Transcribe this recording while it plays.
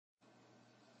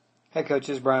Hey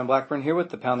coaches, Brian Blackburn here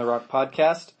with the Pound the Rock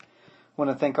podcast. I want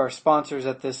to thank our sponsors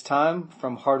at this time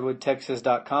from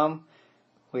hardwoodtexas.com.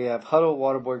 We have Huddle,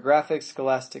 Waterboard Graphics,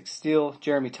 Scholastic Steel,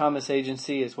 Jeremy Thomas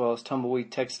Agency, as well as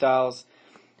Tumbleweed Textiles.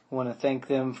 I want to thank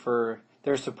them for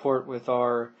their support with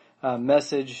our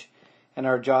message and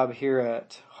our job here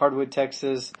at Hardwood,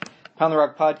 Texas. Pound the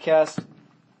Rock podcast.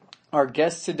 Our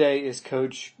guest today is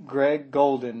Coach Greg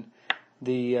Goldin,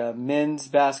 the men's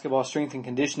basketball strength and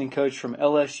conditioning coach from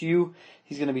LSU.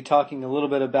 He's going to be talking a little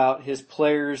bit about his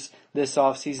players this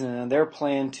offseason and their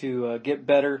plan to get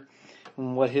better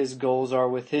and what his goals are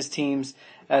with his teams,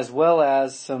 as well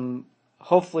as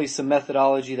hopefully some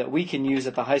methodology that we can use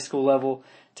at the high school level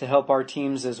to help our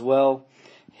teams as well.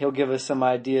 He'll give us some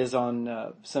ideas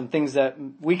on some things that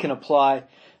we can apply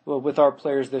with our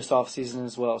players this offseason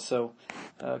as well. So,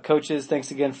 coaches,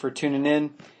 thanks again for tuning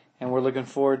in. And we're looking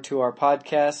forward to our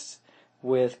podcast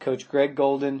with Coach Greg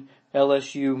Goldin,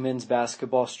 LSU men's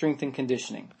basketball strength and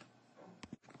conditioning.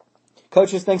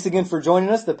 Coaches, thanks again for joining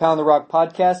us, the Pound the Rock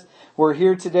podcast. We're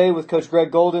here today with Coach Greg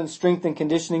Goldin, strength and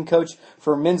conditioning coach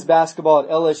for men's basketball at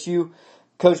LSU.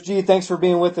 Coach G, thanks for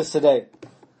being with us today.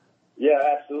 Yeah,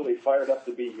 absolutely. Fired up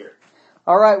to be here.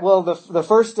 All right. Well, the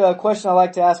first question I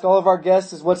like to ask all of our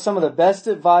guests is what's some of the best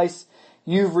advice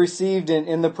you've received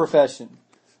in the profession?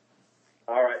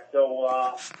 All right, so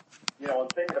in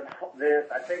thinking about this,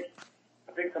 I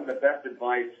think some of the best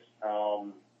advice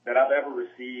that I've ever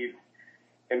received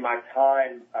in my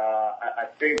time, I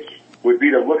think, would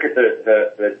be to look at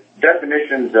the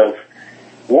definitions of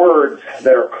words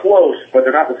that are close, but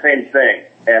they're not the same thing.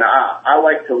 And I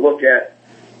like to look at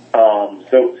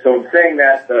so in saying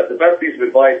that, the best piece of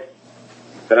advice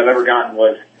that I've ever gotten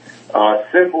was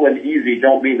simple and easy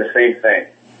don't mean the same thing,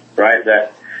 right?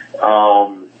 That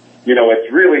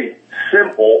it's really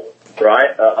simple,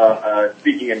 right?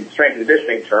 Speaking in strength and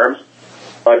conditioning terms,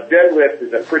 a deadlift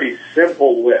is a pretty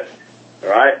simple lift,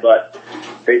 right? But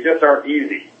they just aren't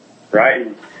easy, right?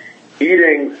 And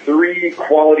eating 3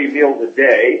 quality meals a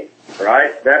day,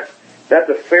 right? That's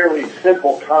a fairly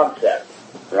simple concept,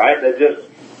 right? That just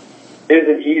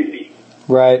isn't easy.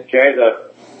 Right. Okay,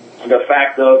 the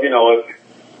fact of, if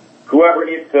whoever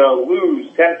needs to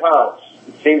lose 10 pounds,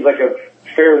 it seems like a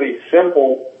fairly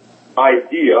simple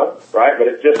idea, right? But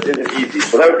it just isn't easy.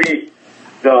 So that would be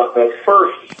the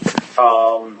first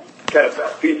kind of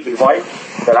best piece of advice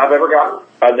that I've ever gotten.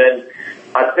 And then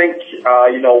I think,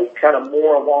 kind of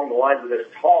more along the lines of this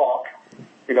talk,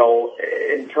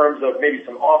 in terms of maybe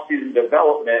some off-season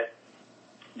development,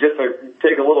 just to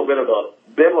take a little bit of a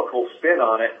biblical spin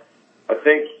on it, I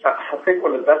think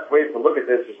one of the best ways to look at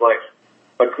this is like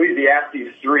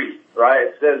Ecclesiastes 3, right?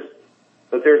 It says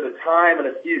that there's a time and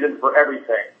a season for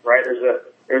everything, right?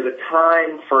 There's a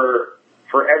time for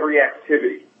every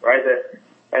activity, right?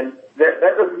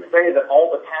 That doesn't say that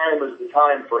all the time is the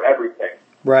time for everything.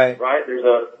 Right. Right? There's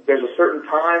a certain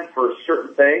time for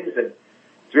certain things, and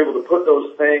to be able to put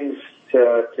those things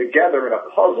together in a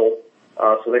puzzle,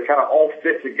 so they kind of all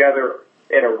fit together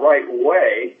in a right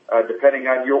way, depending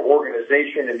on your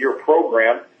organization and your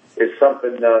program, is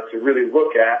something to really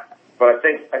look at. But I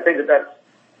think that's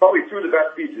probably two of the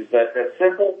best pieces, that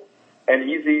simple and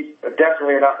easy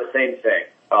definitely are not the same thing.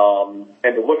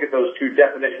 And to look at those two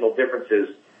definitional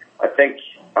differences, I think,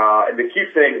 and to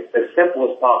keep things as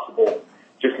simple as possible,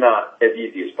 just not as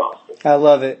easy as possible. I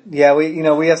love it. Yeah,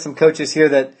 we have some coaches here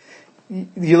that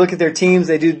you look at their teams,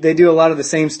 they do a lot of the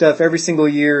same stuff every single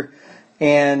year,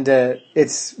 and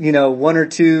it's, 1 or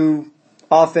 2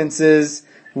 offenses,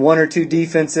 1 or 2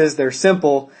 defenses. They're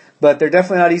simple, but they're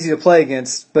definitely not easy to play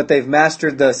against, but they've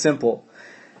mastered the simple.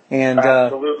 And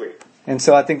absolutely. And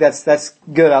so I think that's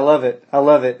good. I love it.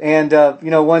 And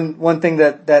one thing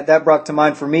that brought to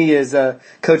mind for me is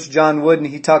Coach John Wooden.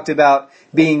 He talked about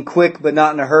being quick but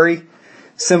not in a hurry.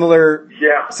 Similar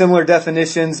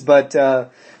definitions, but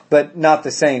not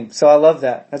the same. So I love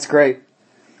that. That's great.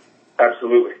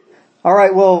 Absolutely. All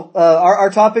right. Well, our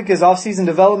topic is off-season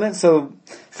development. So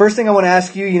first thing I want to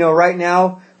ask you, right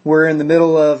now we're in the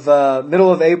middle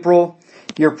of April.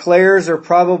 Your players are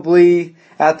probably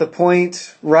at the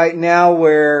point right now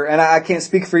where, and I can't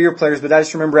speak for your players, but I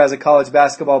just remember as a college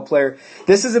basketball player,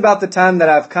 this is about the time that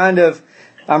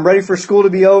I'm ready for school to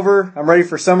be over. I'm ready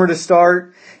for summer to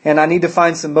start, and I need to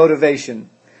find some motivation.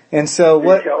 And so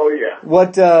what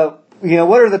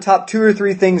are the top 2 or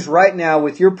 3 things right now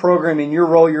with your program and your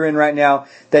role you're in right now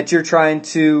that you're trying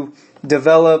to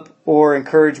develop or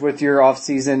encourage with your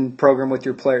off-season program with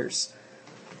your players?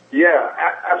 Yeah,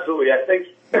 absolutely. I think,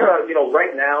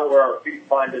 right now where our feet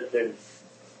find us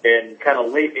in kind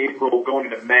of late April going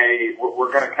into May,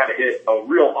 we're going to kind of hit a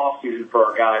real off-season for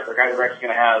our guys. Our guys are actually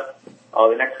going to have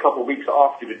the next couple of weeks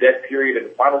off due to dead period in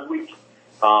the finals week.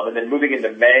 And then moving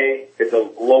into May, it's a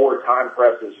lower time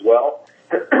press as well.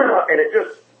 And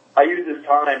I use this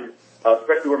time,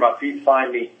 especially where my feet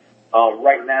find me,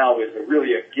 right now is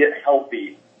really a get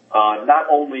healthy, not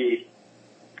only,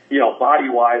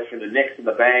 body-wise from the nicks and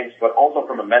the bangs, but also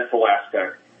from a mental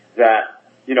aspect that,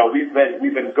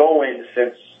 we've been going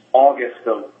since August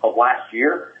of last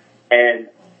year. And,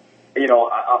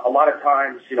 a lot of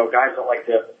times, guys don't like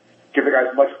to give their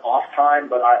guys much off time,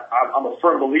 but I'm a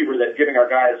firm believer that giving our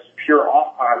guys pure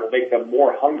off time will make them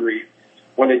more hungry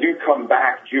when they do come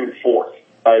back June 4th,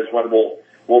 is when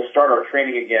we'll start our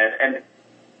training again. And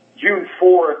June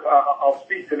 4th, I'll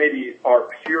speak to maybe our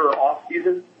pure off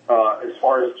season, as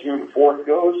far as June 4th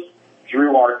goes,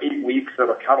 through our 8 weeks of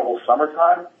accountable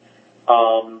summertime.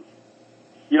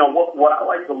 What I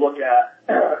like to look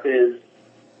at is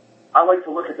I like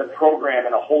to look at the program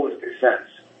in a holistic sense.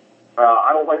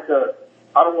 I don't like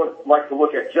to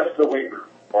look at just the weight room,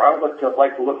 or I don't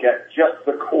like to look at just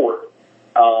the court.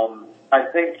 I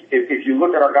think if you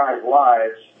look at our guys'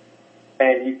 lives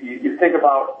and you think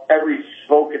about every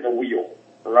spoke in the wheel,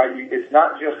 right? It's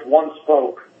not just one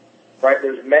spoke, right?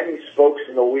 There's many spokes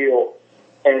in the wheel,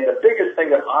 and the biggest thing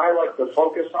that I like to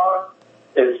focus on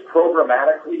is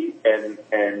programmatically and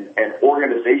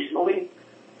organizationally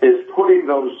is putting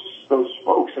those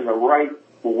spokes in the right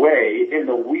way in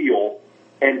the wheel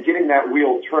and getting that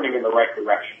wheel turning in the right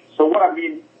direction. So what I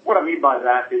mean by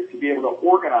that is to be able to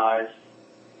organize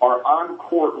our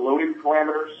on-court loading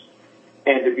parameters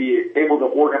and to be able to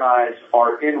organize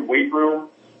our in-weight room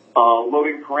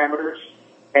loading parameters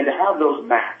and to have those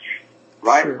match,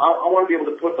 right? Sure. I want to be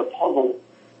able to put the puzzle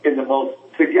in the most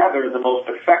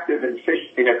effective and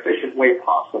efficient way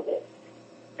possible.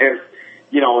 If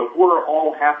we're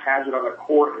all haphazard on the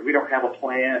court and we don't have a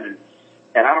plan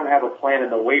and I don't have a plan in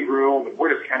the weight room and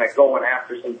we're just kind of going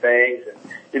after some things and,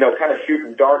 kind of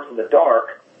shooting darts in the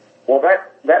dark, well,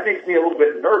 that makes me a little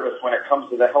bit nervous when it comes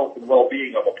to the health and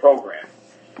well-being of a program.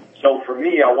 So for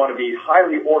me, I want to be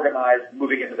highly organized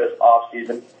moving into this off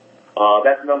season.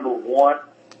 That's number one.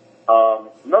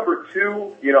 Number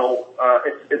two,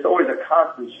 it's always a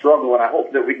constant struggle, and I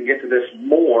hope that we can get to this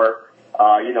more,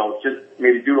 just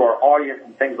maybe due to our audience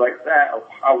and things like that, of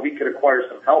how we could acquire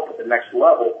some help at the next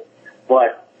level.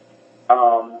 But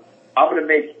I'm going to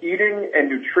make eating and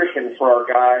nutrition for our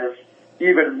guys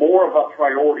even more of a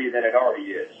priority than it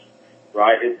already is,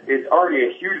 right? It's already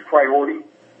a huge priority,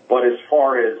 but as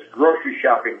far as grocery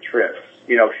shopping trips,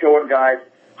 showing guys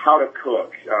how to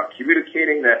cook,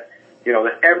 communicating that,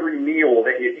 that every meal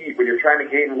that you eat when you're trying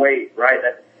to gain weight, right,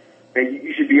 that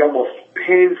you should be almost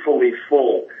painfully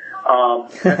full. And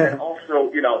then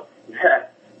also,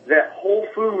 that whole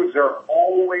foods are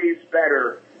always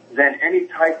better than any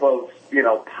type of,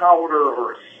 powder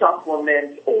or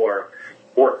supplement or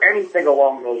anything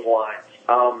along those lines.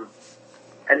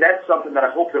 And that's something that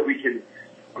I hope that we can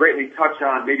greatly touch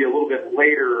on maybe a little bit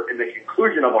later in the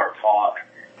conclusion of our talk,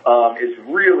 is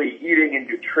really eating and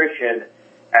nutrition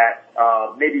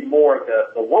at maybe more at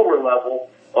the lower level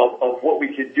of what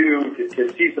we could do to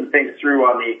see some things through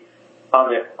on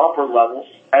the upper levels.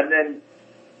 And then,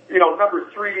 number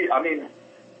three, I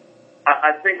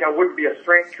think I wouldn't be a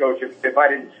strength coach if I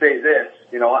didn't say this.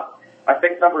 I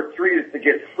think number three is to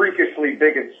get freakishly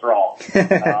big and strong.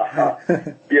 At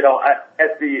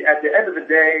the end of the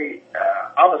day,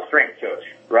 I'm a strength coach,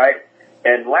 right?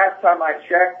 And last time I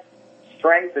checked,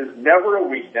 strength is never a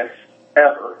weakness,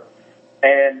 ever.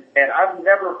 And I've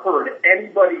never heard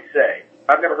anybody say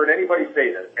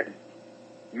this, and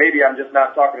maybe I'm just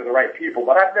not talking to the right people,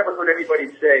 but I've never heard anybody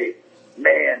say,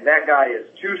 man, that guy is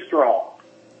too strong,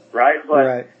 right? But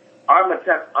right. I'm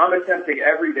attempting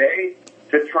every day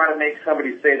to try to make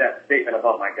somebody say that statement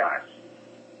about my guys.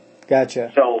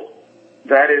 Gotcha. So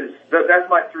that's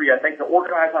my three. I think to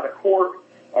organize on a court,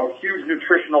 a huge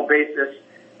nutritional basis,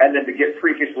 and then to get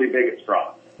freakishly big and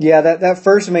strong. Yeah, that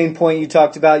first main point you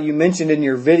talked about, you mentioned in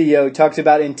your video, you talked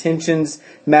about intentions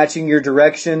matching your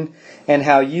direction and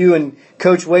how you and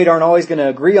Coach Wade aren't always going to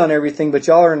agree on everything, but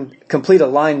y'all are in complete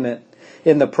alignment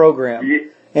in the program. Yeah.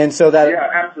 And so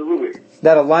absolutely.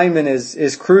 That alignment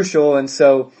is crucial. And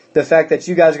so the fact that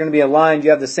you guys are going to be aligned,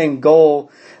 you have the same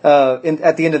goal at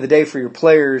the end of the day for your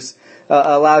players,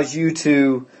 allows you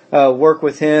to work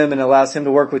with him and allows him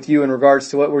to work with you in regards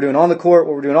to what we're doing on the court,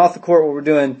 what we're doing off the court, what we're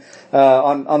doing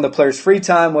on the players' free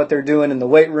time, what they're doing in the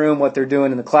weight room, what they're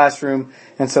doing in the classroom.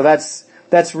 And so that's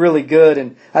really good.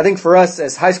 And I think for us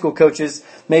as high school coaches,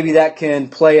 maybe that can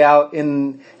play out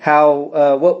in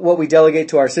how what we delegate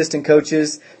to our assistant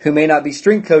coaches who may not be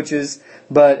strength coaches,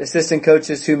 but assistant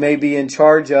coaches who may be in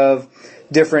charge of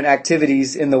different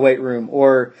activities in the weight room,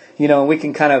 or, we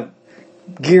can kind of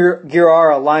gear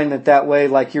our alignment that way,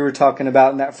 like you were talking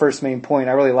about in that first main point.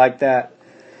 I really like that.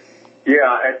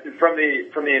 Yeah, from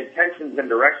the intentions and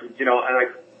directions, and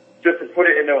just to put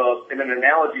it in an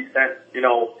analogy sense,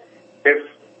 if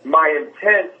my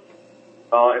intent,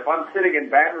 if I'm sitting in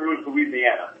Baton Rouge,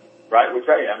 Louisiana, right, which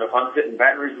I am, if I'm sitting in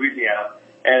Baton Rouge, Louisiana,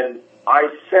 and I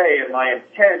say, and my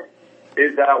intent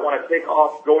is that I want to take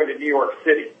off going to New York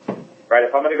City, right?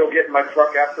 If I'm going to go get in my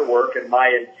truck after work, and my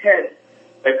intent,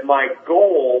 if my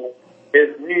goal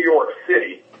is New York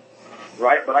City,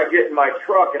 right, but I get in my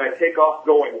truck and I take off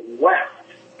going west,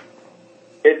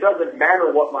 it doesn't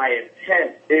matter what my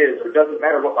intent is, or it doesn't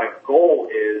matter what my goal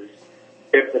is,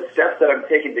 if the steps that I'm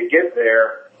taking to get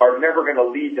there are never going to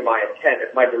lead to my intent.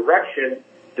 If my direction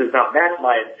does not match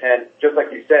my intent, just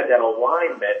like you said, that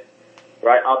alignment,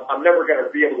 right, I'm never going to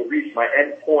be able to reach my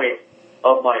end point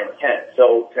of my intent.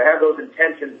 So to have those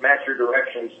intentions match your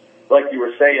directions, like you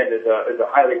were saying, is a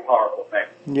highly powerful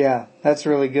thing. Yeah, that's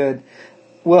really good.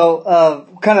 Well,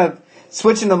 kind of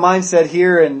switching the mindset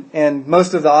here, and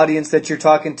most of the audience that you're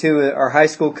talking to are high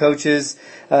school coaches,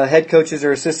 head coaches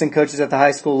or assistant coaches at the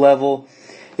high school level.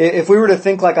 If we were to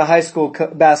think like a high school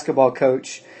basketball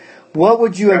coach, what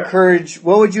would you encourage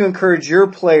your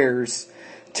players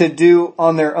to do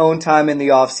on their own time in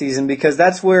the off season? Because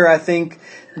that's where I think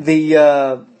we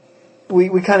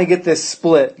kind of get this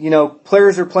split.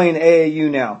 Players are playing AAU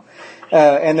now,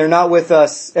 and they're not with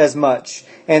us as much.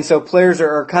 And so players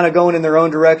are kind of going in their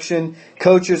own direction.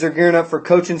 Coaches are gearing up for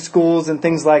coaching schools and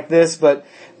things like this. But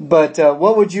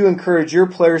what would you encourage your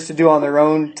players to do on their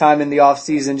own time in the off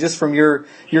season, just from your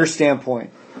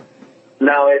standpoint?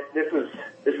 Now, this was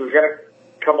going to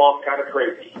come off kind of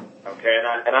crazy, okay?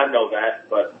 And I know that,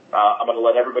 but I'm going to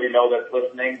let everybody know that's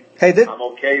listening. Hey, I'm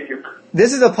okay if you.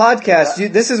 This is a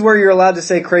podcast. This is where you're allowed to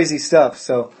say crazy stuff.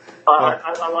 So.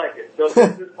 I like it. So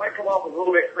this might come off a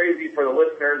little bit crazy for the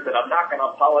listeners, and I'm not going to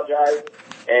apologize,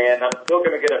 and I'm still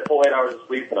going to get a full 8 hours of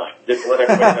sleep tonight, just to let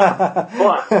everybody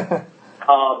know.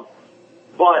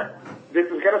 But this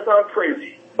is going to sound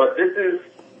crazy, but this is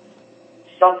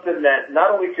something that not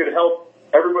only could help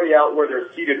everybody out where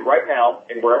they're seated right now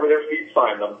and wherever their feet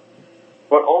find them,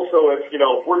 but also if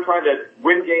we're trying to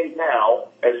win games now,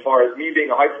 as far as me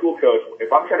being a high school coach,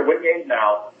 if I'm trying to win games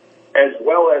now, as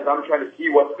well as I'm trying to see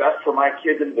what's best for my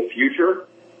kids in the future,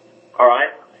 all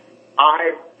right,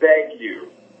 I beg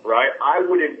you, right, I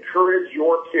would encourage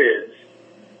your kids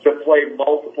to play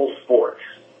multiple sports.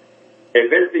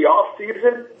 If it's the off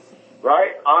season,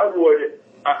 right, I would,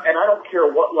 and I don't care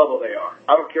what level they are.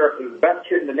 I don't care if they're the best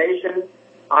kid in the nation.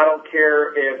 I don't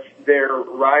care if they're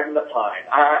riding the pine.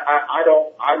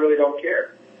 I really don't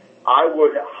care. I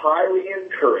would highly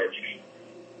encourage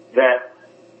that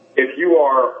if you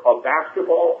are a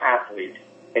basketball athlete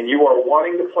and you are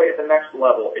wanting to play at the next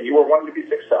level and you are wanting to be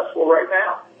successful right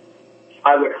now,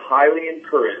 I would highly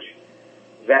encourage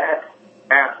that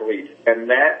athlete and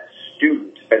that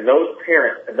student and those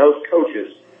parents and those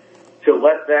coaches to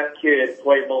let that kid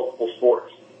play multiple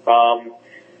sports.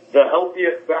 The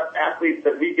healthiest athletes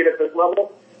that we get at this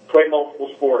level play multiple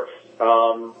sports.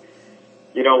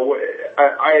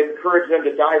 I encourage them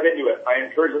to dive into it. I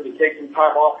encourage them to take some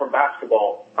time off from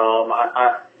basketball.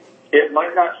 It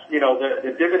might not,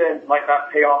 the dividends might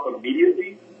not pay off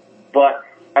immediately, but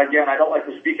again, I don't like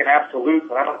to speak in absolutes,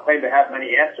 and I don't claim to have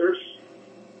many answers,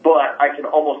 but I can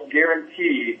almost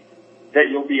guarantee that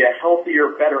you'll be a healthier,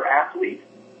 better athlete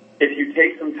if you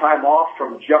take some time off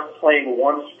from just playing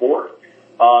one sport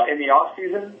in the off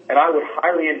season. And I would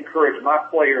highly encourage my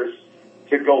players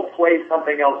to go play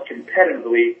something else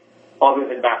competitively other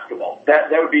than basketball.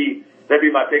 That'd be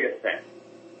my biggest thing.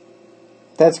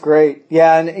 That's great.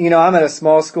 Yeah, and I'm at a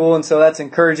small school, and so that's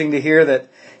encouraging to hear that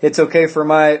it's okay for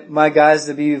my guys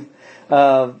to be.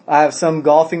 I have some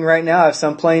golfing right now. I have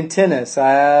some playing tennis.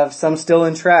 I have some still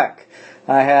in track.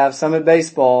 I have some at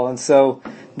baseball, and so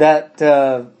that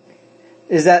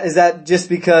is that just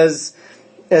because,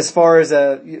 as far as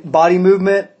a body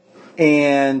movement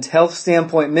and health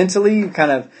standpoint, mentally,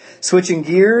 kind of switching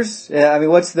gears. I mean,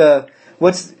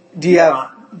 do you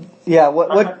have? Yeah.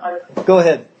 What? Go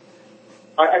ahead.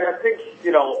 I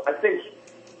think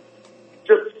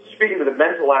just speaking to the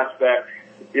mental aspect,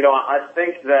 I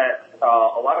think that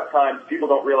a lot of times people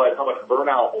don't realize how much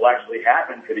burnout will actually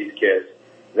happen to these kids.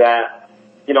 That,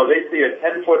 they see a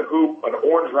 10-foot hoop, an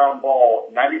orange round ball,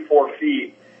 94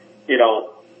 feet,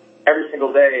 every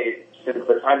single day since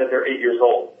the time that they're 8 years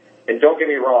old. And don't get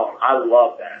me wrong, I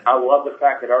love that. I love the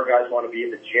fact that our guys want to be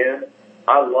in the gym.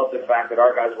 I love the fact that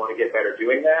our guys want to get better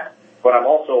doing that. But I'm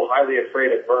also highly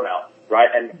afraid of burnout, right?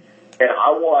 And And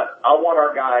I want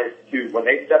our guys to, when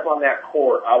they step on that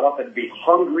court, I want them to be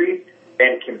hungry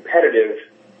and competitive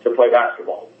to play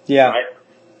basketball. Yeah. Right?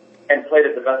 And play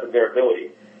to the best of their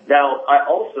ability. Now, I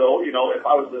also, if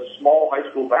I was a small high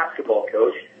school basketball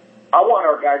coach, I want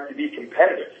our guys to be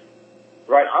competitive.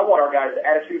 Right? I want our guys'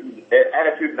 attitude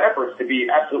and efforts to be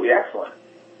absolutely excellent.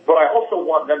 But I also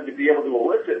want them to be able to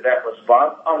elicit that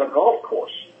response on the golf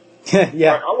course. Yeah.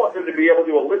 Right? I want them to be able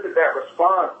to elicit that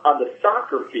response on the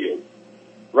soccer field.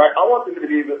 Right? I want them to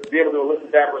be able to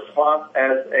elicit that response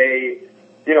as a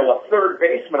third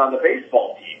baseman on the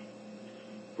baseball team.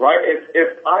 Right?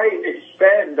 If I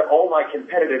expend all my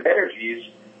competitive energies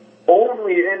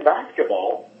only in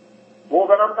basketball, well,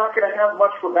 then I'm not going to have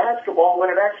much for basketball when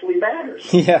it actually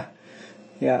matters. Yeah.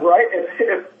 Yeah. Right?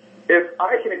 If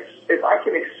I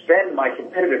can expend my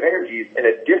competitive energies in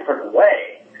a different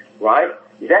way, right,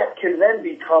 that can then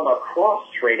become a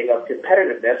cross-training of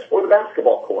competitiveness for the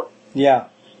basketball court. Yeah.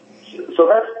 So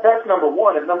that's number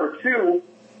one. And number two,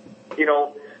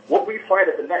 what we find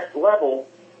at the next level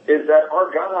is that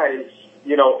our guys,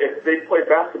 if they play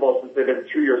basketball since they've been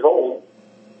 2 years old,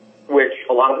 which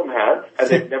a lot of them have, and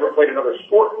they've never played another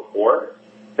sport before,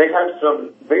 they have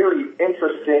some very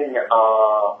interesting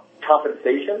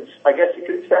compensations, I guess you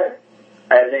could say,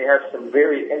 and they have some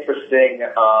very interesting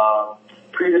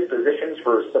predispositions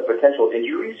for some potential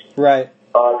injuries. Right.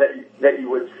 That you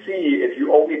would see if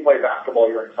you only play basketball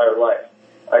your entire life.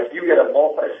 If you get a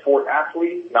multi-sport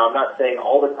athlete, now I'm not saying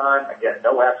all the time, again,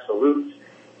 no absolutes,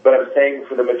 but I'm saying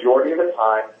for the majority of the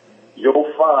time,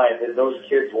 you'll find that those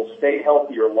kids will stay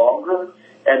healthier longer,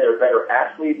 and they're better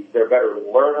athletes, they're better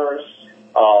learners,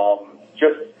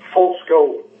 just full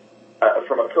scope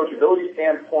from a coachability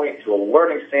standpoint to a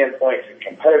learning standpoint to a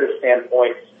competitive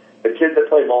standpoint. The kids that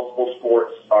play multiple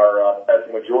sports are, as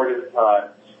the majority of the time,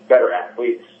 better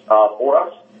athletes for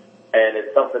us, and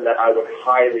it's something that I would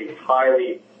highly,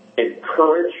 highly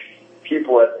encourage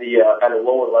people at a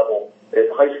lower level, at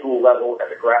the high school level, at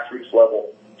the grassroots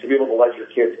level, to be able to let your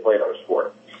kids play another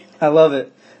sport. I love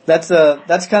it. That's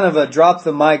kind of a drop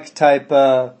the mic type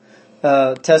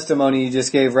testimony you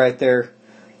just gave right there.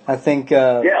 I think.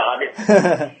 Yeah, I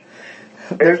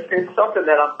mean, it's something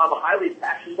that I'm highly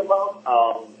passionate about.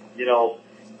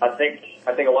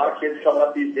 I think a lot of kids coming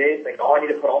up these days think, I need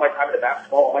to put all my time into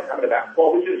basketball,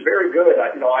 which is very good.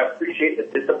 I appreciate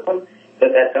the discipline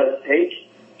that does take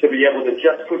to be able to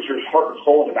just put your heart and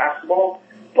soul into basketball.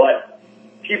 But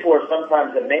people are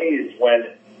sometimes amazed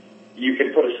when you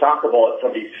can put a soccer ball at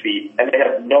somebody's feet and they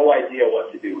have no idea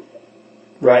what to do with it.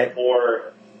 Right.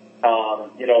 Or,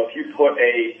 if you put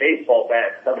a baseball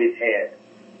bat in somebody's hand,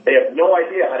 they have no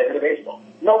idea how to hit a baseball.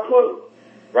 No clue.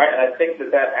 Right? And I think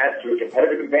that adds to a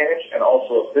competitive advantage and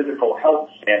also a physical health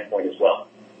standpoint as well.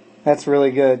 That's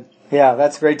really good. Yeah,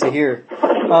 that's great to hear.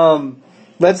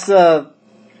 Let's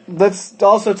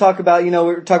also talk about, we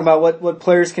were talking about what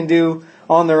players can do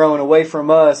on their own away from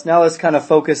us. Now let's kind of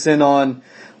focus in on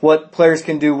what players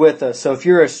can do with us. So if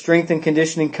you're a strength and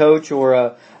conditioning coach or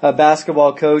a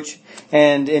basketball coach,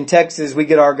 and in Texas we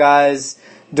get our guys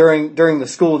during the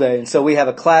school day, and so we have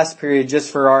a class period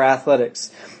just for our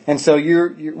athletics. And so we're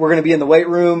going to be in the weight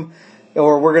room,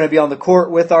 or we're going to be on the court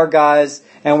with our guys,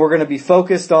 and we're going to be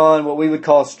focused on what we would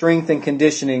call strength and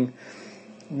conditioning.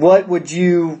 What would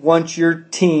you want your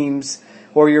teams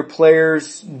or your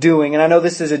players doing? And I know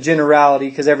this is a generality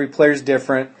because every player is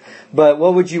different, but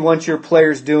what would you want your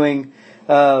players doing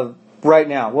right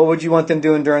now? What would you want them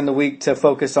doing during the week to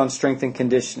focus on strength and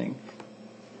conditioning?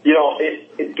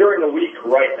 During the week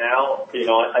right now, you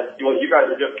guys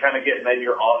are just kind of getting in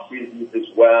your off seasons as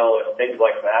well and things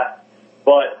like that.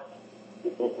 But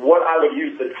what I would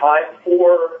use the time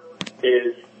for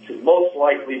is to most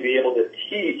likely be able to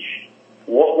teach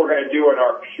what we're going to do in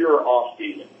our pure off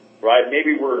season, right?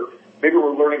 Maybe we're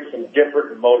learning some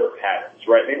different motor patterns,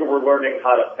 right? Maybe we're learning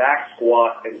how to back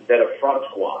squat instead of front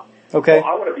squat. Okay. So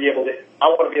I want to be able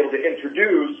to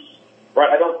introduce, right?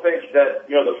 I don't think that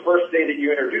the first day that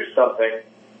you introduce something,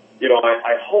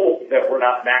 I hope that we're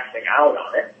not maxing out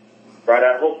on it, right?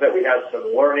 I hope that we have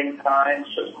some learning time,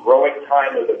 some growing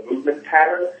time with the movement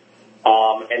pattern,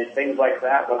 and things like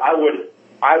that. But I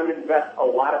would invest a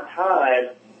lot of time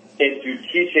into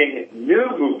teaching new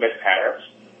movement patterns.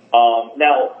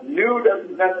 Now, new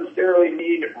doesn't necessarily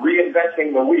mean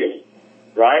reinventing the wheel,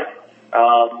 right?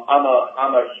 I'm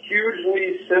a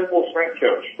hugely simple strength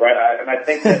coach, right? And I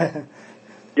think that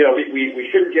we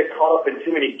shouldn't get caught up in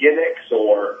too many gimmicks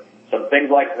or some things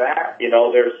like that.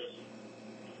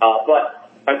 But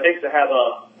I think to have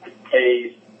a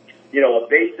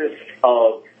basis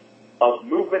of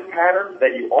movement patterns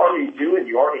that you already do and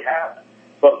you already have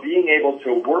but being able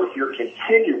to work your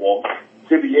continuum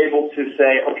to be able to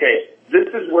say, okay, this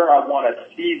is where I want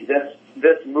to see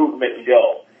this movement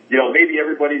go. You know, maybe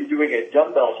everybody's doing a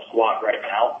dumbbell squat right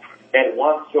now and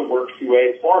wants to work to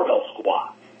a barbell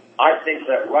squat. I think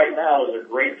that right now is a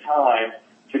great time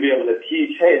to be able to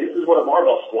teach, hey, this is what a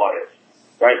barbell squat is,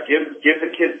 right? Give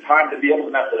the kids time to be able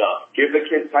to mess it up. Give the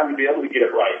kids time to be able to get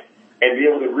it right and be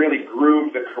able to really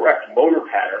groove the correct motor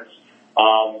patterns.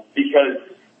 Because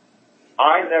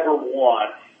I never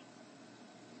want,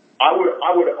 I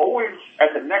would always,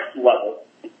 at the next level,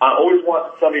 I always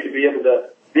want somebody to be able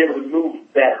to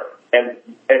move better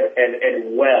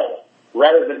and well,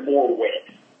 rather than more weight,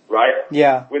 right?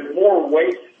 Yeah. With more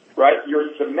weight, right,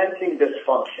 you're cementing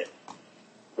dysfunction,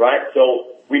 right?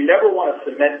 So we never want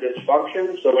to cement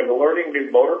dysfunction. So in learning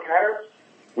new motor patterns,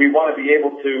 we want to be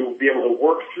able to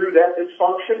work through that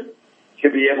dysfunction, to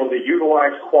be able to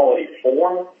utilize quality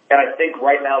form. And I think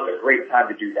right now is a great time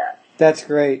to do that. That's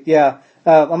great. Yeah.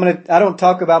 I don't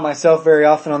talk about myself very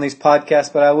often on these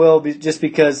podcasts, but I will just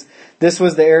because this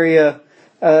was the area,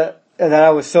 that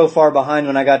I was so far behind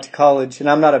when I got to college. And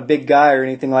I'm not a big guy or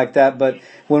anything like that, but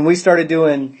when we started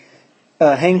doing,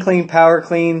 hang clean, power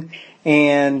clean,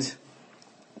 and,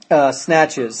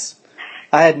 snatches,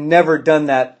 I had never done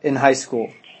that in high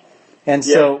school. And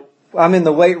so I'm in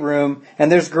the weight room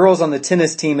and there's girls on the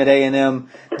tennis team at A&M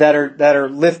that are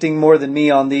lifting more than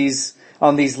me on these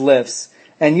lifts.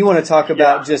 And you want to talk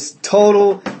about just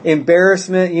total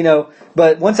embarrassment, you know,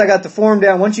 but once I got the form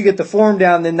down, once you get the form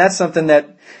down, then that's something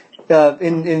that,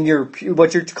 in your,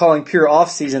 what you're calling pure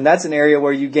off season, that's an area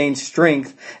where you gain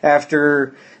strength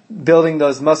after building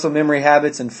those muscle memory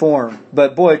habits and form.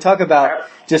 But boy, talk about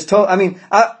just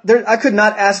I could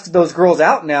not ask those girls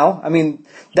out now. I mean,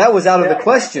 that was out of the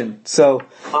question. So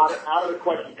out of the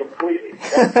question completely.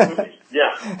 Absolutely.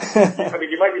 Yeah. I mean,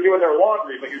 you might be doing their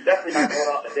laundry, but you're definitely not going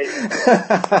out on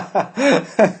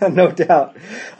a date. No doubt.